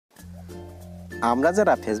আমরা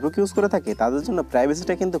যারা Facebook use করে থাকি তাদের জন্য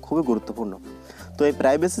প্রাইভেসিটা কিন্তু খুবই গুরুত্বপূর্ণ। তো এই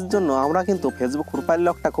প্রাইভেসির জন্য আমরা কিন্তু ফেসবুক প্রোফাইল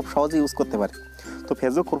লকটা খুব সহজে ইউজ করতে পারি। তো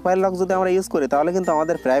ফেসবুক প্রোফাইল লক যদি আমরা ইউজ করি তাহলে কিন্তু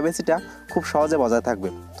আমাদের প্রাইভেসিটা খুব সহজে বজায় থাকবে।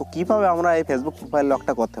 তো কীভাবে আমরা এই ফেসবুক প্রোফাইল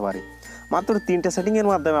লকটা করতে পারি? মাত্র 3টে সেটিংয়ের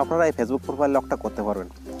মাধ্যমে আপনারা এই ফেসবুক প্রোফাইল লকটা করতে পারবেন।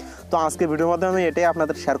 তো আজকের ভিডিওর মাধ্যমে আমি এটাই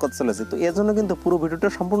আপনাদের শেয়ার করতে চলেছি। তো এর জন্য কিন্তু পুরো ভিডিওটা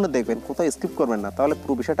সম্পূর্ণ দেখবেন, কোথাও স্কিপ করবেন না, তাহলে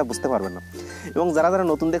পুরো বিষয়টা বুঝতে পারবেন না। এবং যারা যারা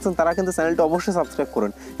নতুন দেখছেন তারা কিন্তু চ্যানেলটা অবশ্যই সাবস্ক্রাইব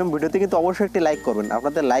করুন এবং ভিডিওতে কিন্তু অবশ্যই একটি লাইক করবেন।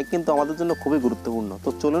 আপনাদের লাইক কিন্তু আমাদের জন্য খুবই গুরুত্বপূর্ণ। তো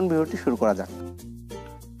চলুন ভিডিওটি শুরু করা যাক।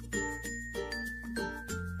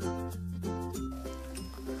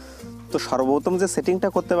 তো সর্বপ্রথম যে সেটিংটা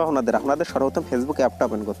করতে হবে আপনাদের সর্বপ্রথম ফেসবুক অ্যাপটা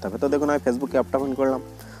ওপেন করতে হবে। তো দেখুন আমি ফেসবুক অ্যাপটা ওপেন করলাম।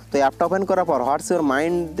 তো অ্যাপটা ওপেন করার পর হোয়াটস ইউর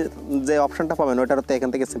মাইন্ড যে অপশনটা পাবেন ওটাতে এখান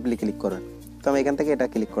থেকে সিম্পলি ক্লিক করবেন। তো আমি এখান থেকে এটা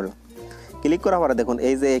ক্লিক করলাম। ক্লিক করার পরে দেখুন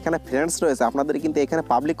এই যে এখানে ফ্রেন্ডস রয়েছে, আপনাদের কিন্তু এখানে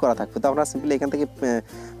পাবলিক করা থাকবে। তো আপনারা সিম্পলি এখান থেকে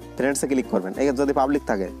ফ্রেন্ডসে ক্লিক করবেন যদি পাবলিক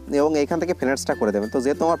থাকে, এবং এখান থেকে ফ্রেন্ডসটা করে দেবেন। তো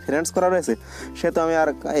যেহেতু আমার ফ্রেন্ডস করা রয়েছে সেহেতু আমি আর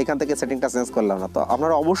এখান থেকে সেটিংটা চেঞ্জ করলাম না। তো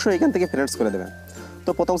আপনারা অবশ্যই এখান থেকে ফ্রেন্ডস করে দেবেন। তো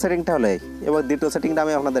প্রথম সেটিংটা হলো এই, এবং দ্বিতীয় সেটিংটা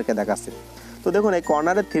আমি আপনাদেরকে দেখাচ্ছি। তো দেখুন এই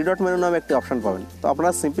কর্নারে 3 ডট মেনু নামে একটি অপশন পাবেন। তো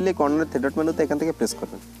আপনারা সিম্পলি কর্নারে 3 ডট মেনুতে এখান থেকে প্রেস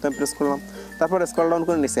করবেন। তো আমি প্রেস করলাম, তারপর স্ক্রল ডাউন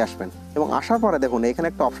করে নিচে আসবেন এবং আসার পরে দেখুন এখানে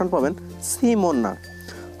একটা অপশন পাবেন সি মোর নাম।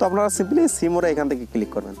 তো আপনারা সিম্পলি সি মোরে এখান থেকে ক্লিক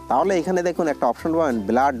করবেন। তাহলে এখানে দেখুন একটা অপশন পাবেন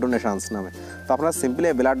ব্লাড ডোনেশনস নামে। তো আপনারা সিম্পলি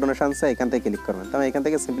ব্লাড ডোনেশনসে এখান থেকে ক্লিক করবেন। তো আমি এখান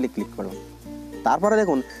থেকে সিম্পলি ক্লিক করলাম। তারপরে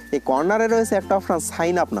দেখুন এই কর্নারে রয়েছে একটা অপশন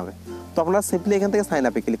সাইন আপ নামে। তো আপনারা সিম্পলি এখান থেকে সাইন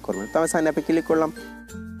আপে ক্লিক করবেন। তো আমি সাইন আপে ক্লিক করলাম,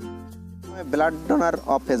 ব্লাড ডোনার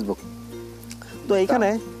অফ ফেসবুক। তো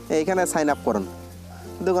এইখানে সাইন আপ করুন।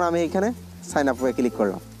 দেখুন আমি এইখানে সাইন আপে ক্লিক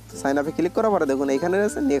করলাম। সাইন আপে ক্লিক করার পরে দেখুন এইখানে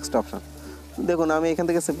রয়েছে নেক্সট অপশান। দেখুন আমি এখান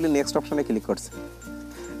থেকে সিম্পলি নেক্সট অপশানে ক্লিক করছি।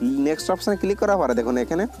 নেক্সট অপশানে ক্লিক করার পরে দেখুন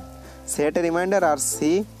এখানে সেট এ রিমাইন্ডার আর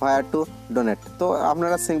সি হোয়ার টু ডোনেট। তো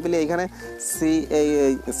আপনারা সিম্পলি এইখানে এই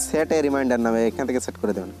সেট এ রিমাইন্ডার নামে এখান থেকে সেট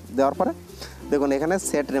করে দেবেন। দেওয়ার পরে দেখুন এখানে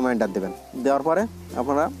সেট রিমাইন্ডার দেবেন। দেওয়ার পরে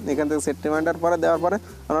আপনারা এখান থেকে সেট রিমাইন্ডার দেওয়ার পরে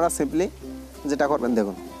আপনারা সিম্পলি যেটা করবেন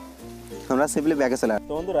দেখুন আমরা সিম্পলি ব্যাকে চলে আসি।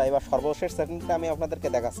 তো বন্ধুরা এবার সর্বশেষ সেটিংটা আমি আপনাদেরকে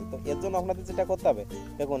দেখাচ্ছি। তো এর জন্য আপনাদের যেটা করতে হবে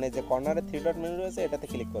দেখুন এই যে কর্নারে 3 ডট মেনু রয়েছে এটাতে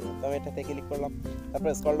ক্লিক করবেন। তো আমি এটাতে ক্লিক করলাম, তারপর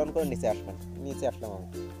স্ক্রল ডাউন করে নিচে আসবেন। নিচে আসলাম আমি।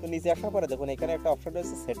 তো নিচে আসার পরে দেখুন এখানে একটা অপশন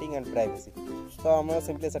রয়েছে সেটিং অ্যান্ড প্রাইভেসি। তো আমরা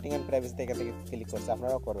সিম্পলি সেটিং অ্যান্ড প্রাইভেসিতে এখান থেকে ক্লিক করছি,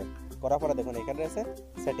 আপনারাও করবেন। করার পরে দেখুন এখানে রয়েছে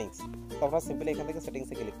সেটিংস। তো আপনারা সিম্পলি এখান থেকে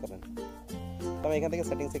সেটিংসে ক্লিক করবেন। তো আমি এখান থেকে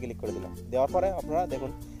সেটিংসে ক্লিক করে দিলাম। দেওয়ার পরে আপনারা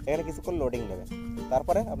দেখুন এখানে কিছুক্ষণ লোডিং নেবে।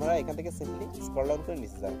 তারপরে আপনারা এখান থেকে সিম্পলি স্ক্রল ডাউন করে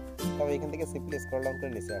নিচে যাবেন। তবে এখান থেকে সিম্পলি স্ক্রল ডাউন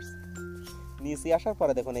করে নিচে আসছে। নিচে আসার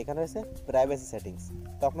পরে দেখুন এখানে রয়েছে প্রাইভেসি সেটিংস।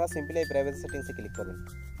 তো আপনারা সিম্পলি এই প্রাইভেসি সেটিংসে ক্লিক করবেন।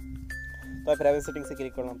 তো এই প্রাইভেসি সেটিংসে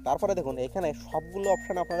ক্লিক করলাম। তারপরে দেখুন এখানে সবগুলো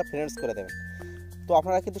অপশান আপনারা ফ্রেন্ডস করে দেবেন। তো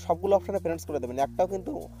আপনারা কিন্তু সবগুলো অপশানে ফ্রেন্ডস করে দেবেন, একটাও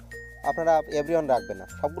কিন্তু আপনারা এভরিওয়ান রাখবেন না,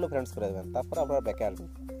 সবগুলো ফ্রেন্ডস করে দেবেন। তারপরে আপনারা ব্যাকে আসবেন।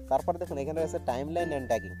 তারপরে দেখুন এখানে রয়েছে টাইমলাইন অ্যান্ড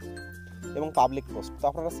ট্যাগিং এবং পাবলিক পোস্ট। তো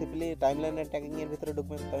আপনারা সিম্পলি টাইমলাইন অ্যান্ড ট্যাগিংয়ের ভিতরে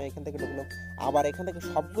ঢুকবেন। তো আমি এখান থেকে ঢুকলাম। আবার এখান থেকে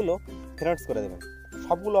সবগুলো ফ্রেন্ডস করে দেবেন,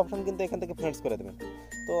 সবগুলো অপশান কিন্তু এখান থেকে ফ্রেন্ডস করে দেবেন।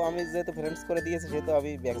 তো আমি যেহেতু ফ্রেন্ডস করে দিয়েছি সেহেতু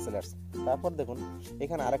আমি ব্যাকে চলে আসছি। তারপর দেখুন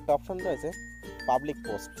এখানে আরেকটা অপশান রয়েছে পাবলিক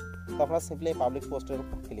পোস্ট। তো আপনারা সিম্পলি এই পাবলিক পোস্টের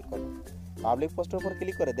উপর ক্লিক করবেন। পাবলিক পোস্টের উপর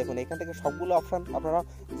ক্লিক করে দেখুন এখান থেকে সবগুলো অপশান আপনারা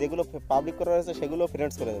যেগুলো পাবলিক করা রয়েছে সেগুলো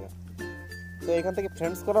ফ্রেন্ডস করে দেবেন। তো এখান থেকে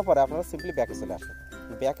ফ্রেন্ডস করার পরে আপনারা সিম্পলি ব্যাকে চলে আসবেন।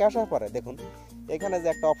 ব্যাকে আসার পরে দেখুন এখানে যে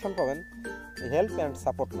একটা অপশান পাবেন হেল্প অ্যান্ড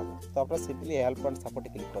সাপোর্ট নামে। তো আপনারা সিম্পলি হেল্প অ্যান্ড সাপোর্টে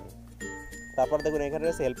ক্লিক করবেন। তারপরে দেখুন এখানে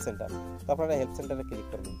রয়েছে হেল্প সেন্টার। তো আপনারা হেল্প সেন্টারে ক্লিক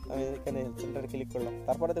করবেন। আমি এখানে হেল্প সেন্টারে ক্লিক করলাম।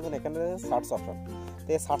 তারপরে দেখুন এখানে রয়েছে সার্চ অপশন। তো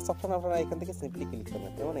এই সার্চ অপশন আপনারা এখান থেকে সিম্পলি ক্লিক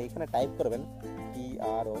করবেন এবং এখানে টাইপ করবেন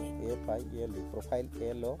PROFILE profile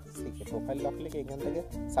LOCK profile lock লিখে এখান থেকে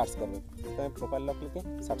সার্চ করবেন। তো আমি প্রোফাইল লক লিখে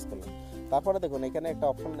সার্চ করলাম। তারপরে দেখুন এখানে একটা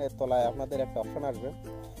অপশন তলায় আপনাদের একটা অপশন আসবে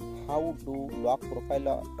how to lock profile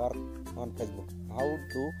work on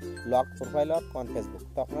Facebook.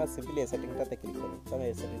 তো আপনারা সিম্পলি এই সেটিংটাতে ক্লিক করবেন। তো আমি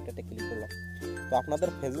এই সেটিংটাতে ক্লিক করলাম। তো আপনাদের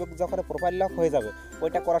ফেসবুক যখন প্রোফাইল লক হয়ে যাবে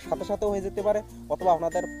ওইটা করার সাথে সাথেও হয়ে যেতে পারে, অথবা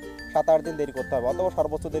আপনাদের 7-8 দিন দেরি করতে হবে, অথবা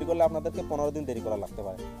সর্বোচ্চ দেরি করলে আপনাদেরকে 15 দিন দেরি করা লাগতে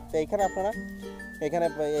পারে। তো এইখানে আপনারা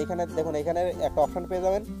এখানে দেখুন এখানে একটা অপশন পেয়ে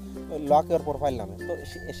যাবেন লক ইওর প্রোফাইল নামে। তো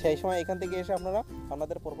সেই সময় এখান থেকে এসে আপনারা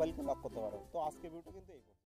আপনাদের প্রোফাইলকে লক করতে পারবেন। তো আজকে ভিডিওটা কিন্তু